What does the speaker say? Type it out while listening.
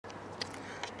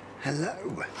Hello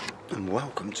and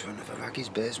welcome to another Raggy's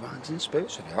Beers, Wines and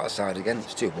Spirits review. Outside again,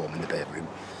 it's too warm in the beer room.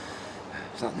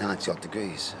 It's like 90 odd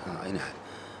degrees, you know.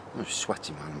 I'm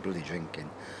sweating while I'm bloody drinking.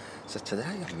 So today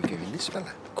I'm reviewing this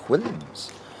fella,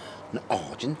 Quilmes, an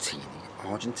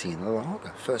Argentina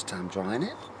lager. First time trying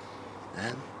it.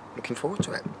 Looking forward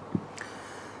to it.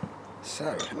 So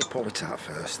let me pour it out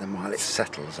first, then while it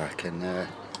settles I can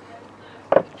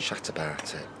chat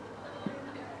about it.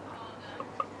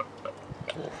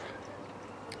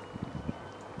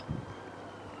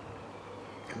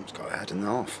 It's got a head and a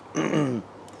half.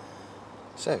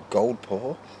 So, gold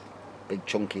pour, big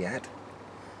chunky head.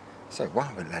 So,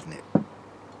 while we're letting it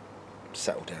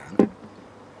settle down,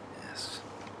 yes,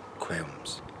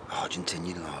 Quilmes,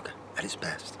 Argentinian lager at its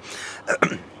best.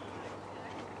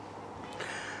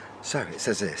 So, it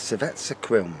says here, Cerveza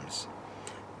Quilmes.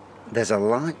 There's a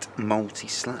light, malty,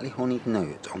 slightly honeyed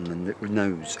note on the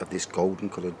nose of this golden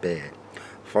coloured beer,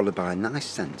 followed by a nice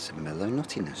sense of mellow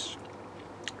nuttiness.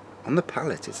 On the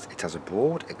palate, it has a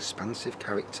broad, expansive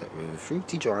character with a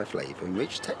fruity, dry flavour and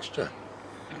rich texture.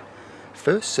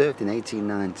 First served in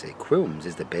 1890, Quilmes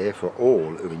is the beer for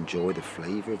all who enjoy the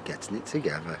flavour of getting it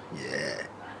together. Yeah.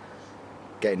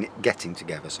 Getting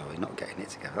together, sorry, not getting it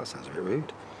together. That sounds a bit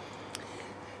rude.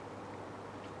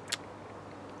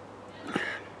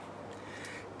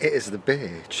 It is the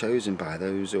beer chosen by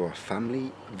those who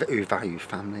value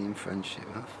family and friendship.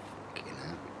 Oh, fucking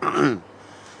hell.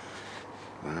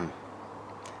 Wow.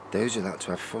 Those who like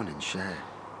to have fun and share.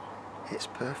 Its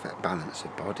perfect balance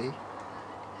of body,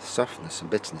 softness and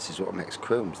bitterness is what makes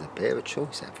Quilmes the beer of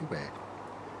choice everywhere.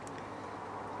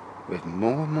 With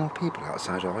more and more people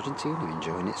outside Argentina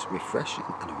enjoying its refreshing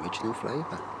and original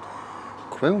flavour.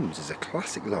 Quilmes is a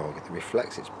classic lager that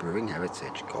reflects its brewing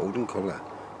heritage, golden colour,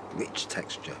 rich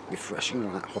texture,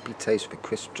 refreshing light hoppy taste with a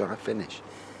crisp dry finish.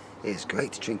 It is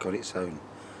great to drink on its own,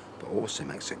 but also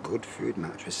makes a good food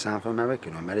match with South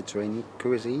American or Mediterranean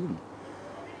cuisine.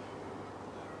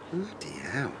 Bloody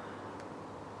hell.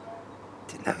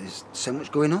 Didn't know there's so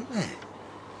much going on there.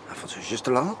 I thought it was just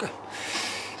a lager.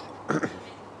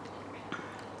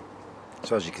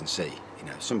 So as you can see, you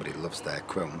know, somebody loves their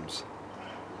Quilmes.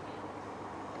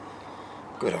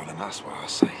 Good on them, that's what I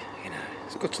say. You know,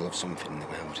 it's good to love something in the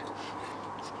world.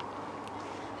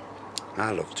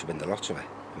 I love to win the lottery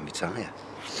and retire.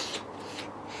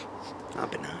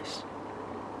 That'd be nice.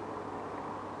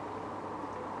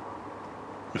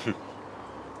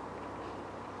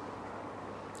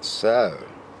 So,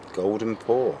 golden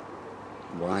pour,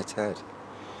 white head.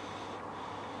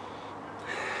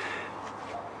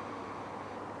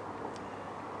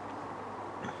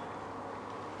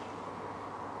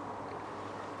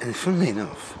 And funnily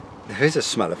enough, there is a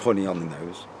smell of honey on the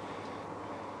nose.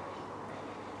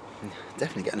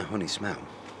 Definitely getting a honey smell.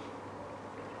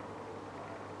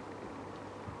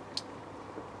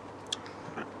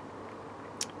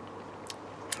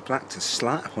 Black's a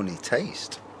slight honey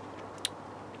taste.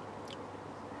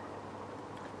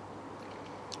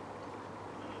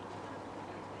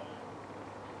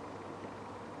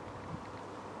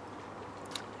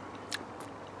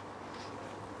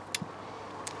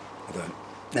 Although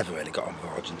never really got on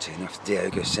with Argentina after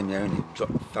Diego Simeone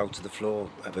fell to the floor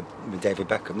with David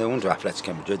Beckham. No wonder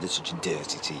Atletico Madrid is such a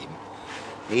dirty team.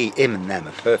 Him and them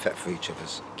are perfect for each other.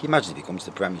 Can you imagine if he comes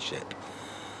to the Premiership?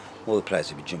 All the players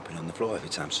would be jumping on the floor every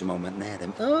time someone went near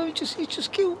them. Oh, he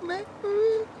just killed me.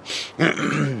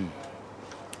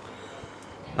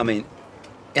 I mean,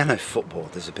 I know football,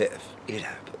 there's a bit of, you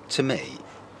know, but to me,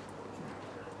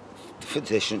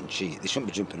 they shouldn't cheat. They shouldn't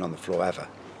be jumping on the floor ever.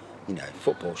 You know,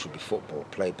 football should be football,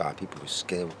 played by people with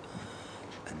skill,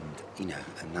 and, you know,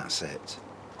 and that's it.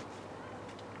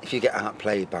 If you get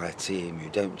outplayed by a team who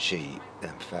don't cheat,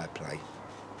 then fair play.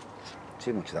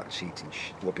 Too much of that cheating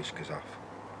rubbish goes off.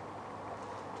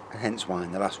 And hence why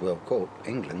in the last World Cup,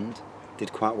 England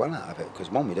did quite well out of it,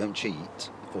 because one, we don't cheat,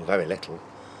 or very little,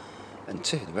 and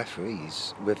two, the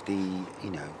referees with the,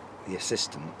 you know, the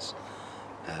assistants,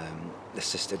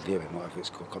 assisted viewing, whatever it's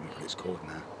called, I can't remember what it's called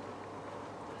now.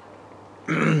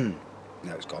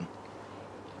 No, it's gone.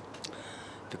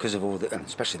 Because of all the, and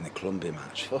especially in the Colombia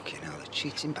match, fucking hell, the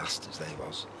cheating bastards they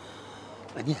was.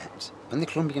 And yet, when the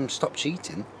Colombians stopped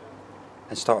cheating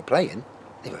and started playing,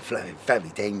 they were very, very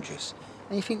dangerous.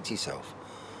 And you think to yourself,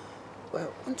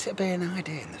 well, wouldn't it be an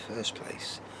idea in the first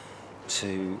place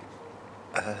to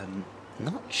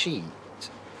not cheat,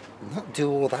 not do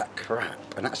all that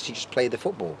crap, and actually just play the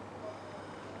football?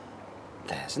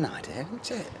 There's an idea,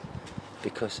 isn't it?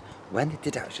 Because when they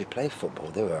did actually play football,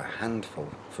 they were a handful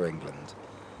for England.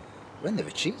 When they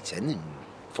were cheating and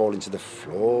falling to the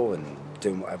floor and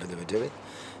doing whatever they were doing,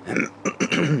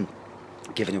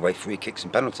 giving away free kicks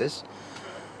and penalties.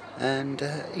 And,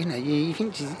 you know, you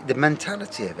think the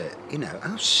mentality of it, you know,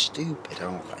 how stupid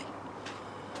are they?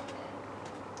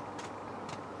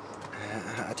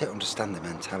 I don't understand the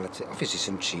mentality. Obviously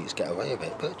some cheats get away with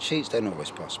it, but cheats don't always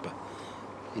prosper,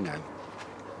 you know.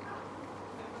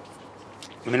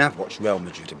 I mean, I've watched Real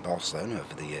Madrid and Barcelona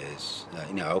over the years,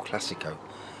 you know, El Clasico.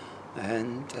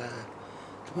 And there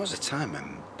was a time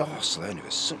when Barcelona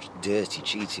was such dirty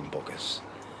cheating buggers.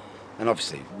 And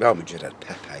obviously Real Madrid had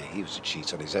Pepe, he was a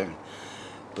cheat on his own.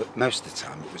 But most of the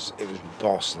time it was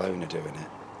Barcelona doing it.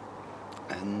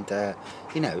 And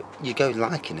you know, you go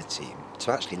liking a team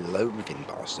to actually loathing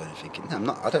Barcelona, thinking,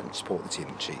 no, I don't support the team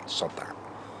that cheats, sod that.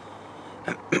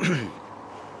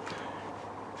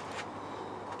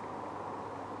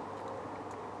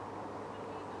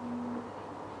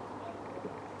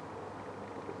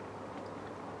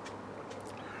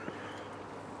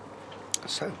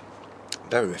 So,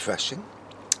 very refreshing.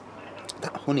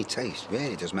 That honey taste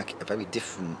really does make it a very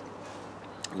different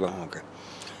lager.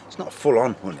 It's not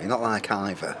full-on honey, not like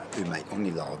Ivor, who make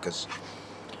honey lagers,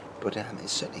 but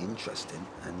it's certainly interesting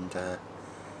and yeah,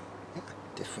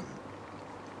 different.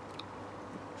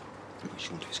 I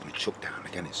just wonder if it's going to chuck down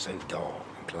again. It's so dark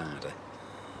and cloudy,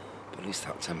 but at least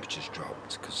that temperature's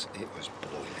dropped because it was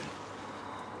boiling.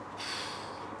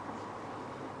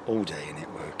 All day in it,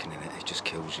 working in it, it just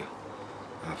kills you.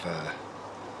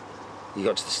 You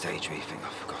got to the stage where you think, oh,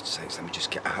 for God's sakes, let me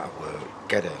just get out of work,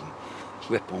 get home,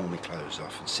 rip all my clothes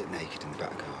off and sit naked in the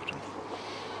back garden.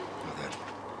 Although,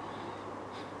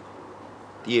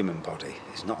 the human body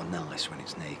is not nice when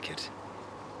it's naked.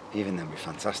 Even them with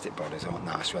fantastic bodies aren't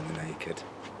nice when they're naked,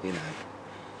 you know.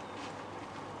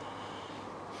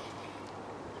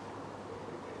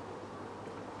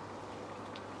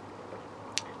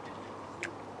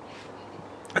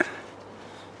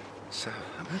 So,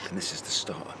 I'm hoping this is the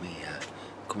start of me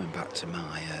coming back to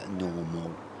my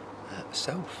normal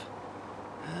self.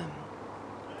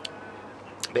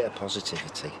 A bit of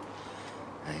positivity.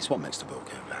 It's what makes the world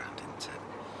go round, isn't it?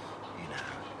 You know.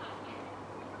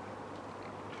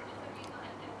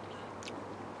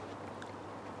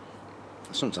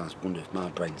 I sometimes wonder if my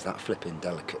brain's that flipping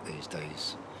delicate these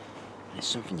days. It's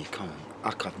something you can't.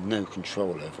 I have no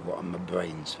control over what my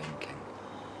brain's thinking.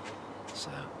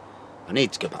 So, I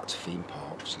need to go back to theme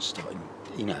parks and start,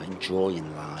 you know,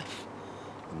 enjoying life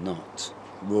and not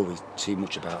worry too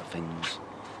much about things.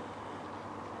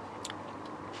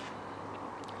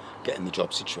 Getting the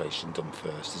job situation done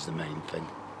first is the main thing.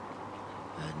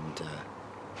 And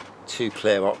 2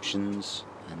 clear options,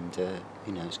 and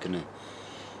you know, it's going to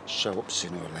show up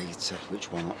sooner or later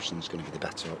which one option is going to be the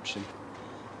better option.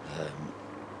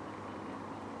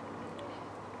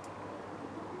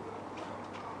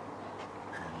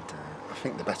 I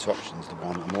think the better option is the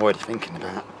one I'm already thinking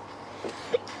about.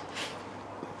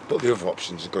 But the other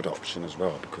option's a good option as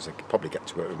well, because I could probably get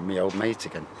to work with my old mate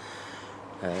again,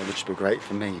 which would be great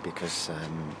for me because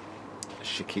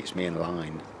she keeps me in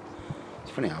line. It's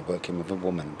funny how working with a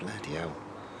woman, bloody hell,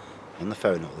 on the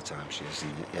phone all the time she is,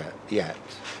 isn't it? Yet,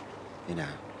 you know,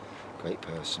 great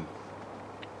person.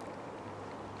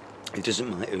 Who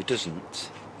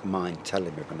doesn't mind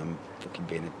telling me when I'm fucking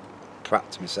being a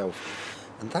prat to myself.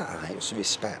 And that I also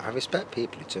respect. I respect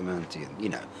people who turn around to you and, you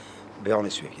know, be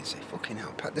honest with you and say, fucking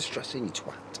hell, pack the stress in, you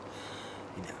twat.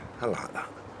 You know, I like that.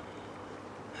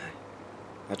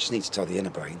 I just need to tell the inner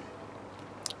brain.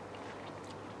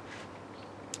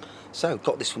 So,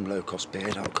 got this from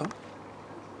lowcostbeer.com.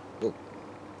 Oh,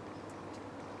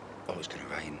 it's going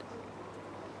to rain.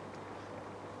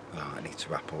 Right, I need to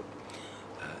wrap up.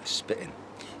 Spitting.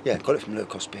 Yeah, got it from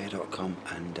lowcostbeer.com,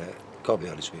 and gotta be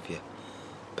honest with you,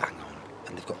 bang on.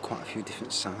 And they've got quite a few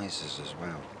different sizes as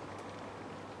well.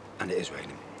 And it is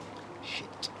raining.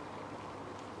 Shit.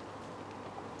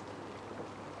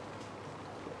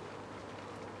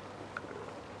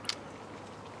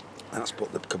 That's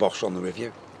put the kibosh on the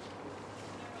review.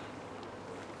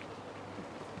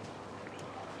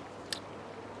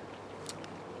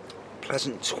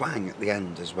 Pleasant twang at the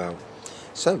end as well.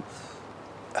 So,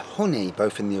 honey,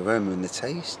 both in the aroma and the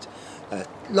taste.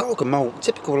 Lager malt,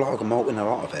 typical lager malt in a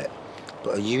lot of it.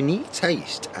 But a unique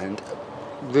taste and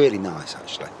really nice,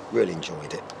 actually. Really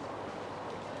enjoyed it.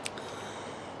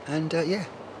 And yeah,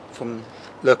 from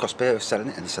low cost beer selling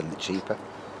it, and they're selling it cheaper,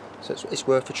 so it's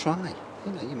worth a try.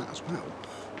 You know, you might as well.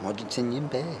 Argentinian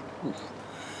beer.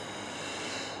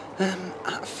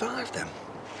 Out of 5 then.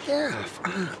 Yeah,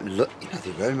 look, you know,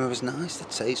 the aroma was nice, the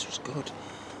taste was good,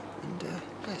 and yeah,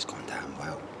 it's gone down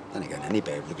well. Then again, any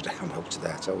beer would go down well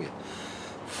today, I tell you.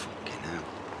 Fucking hell.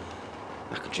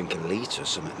 I could drink a litre or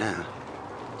something now,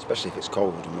 especially if it's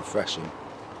cold and refreshing.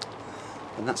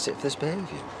 And that's it for this beer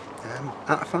review.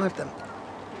 Out of 5 then.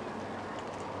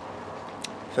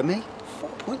 For me,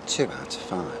 4.2 out of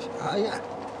 5. Oh yeah,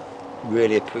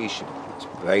 really appreciable. It's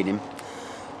raining.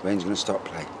 Rain's going to stop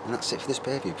playing. And that's it for this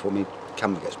beer review before my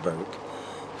camera gets broke.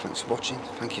 Thanks for watching.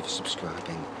 Thank you for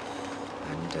subscribing.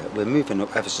 And we're moving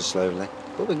up ever so slowly,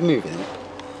 but we're moving up.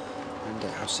 And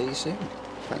I'll see you soon.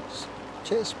 Thanks.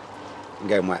 Cheers. I'm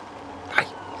going wet. Bye.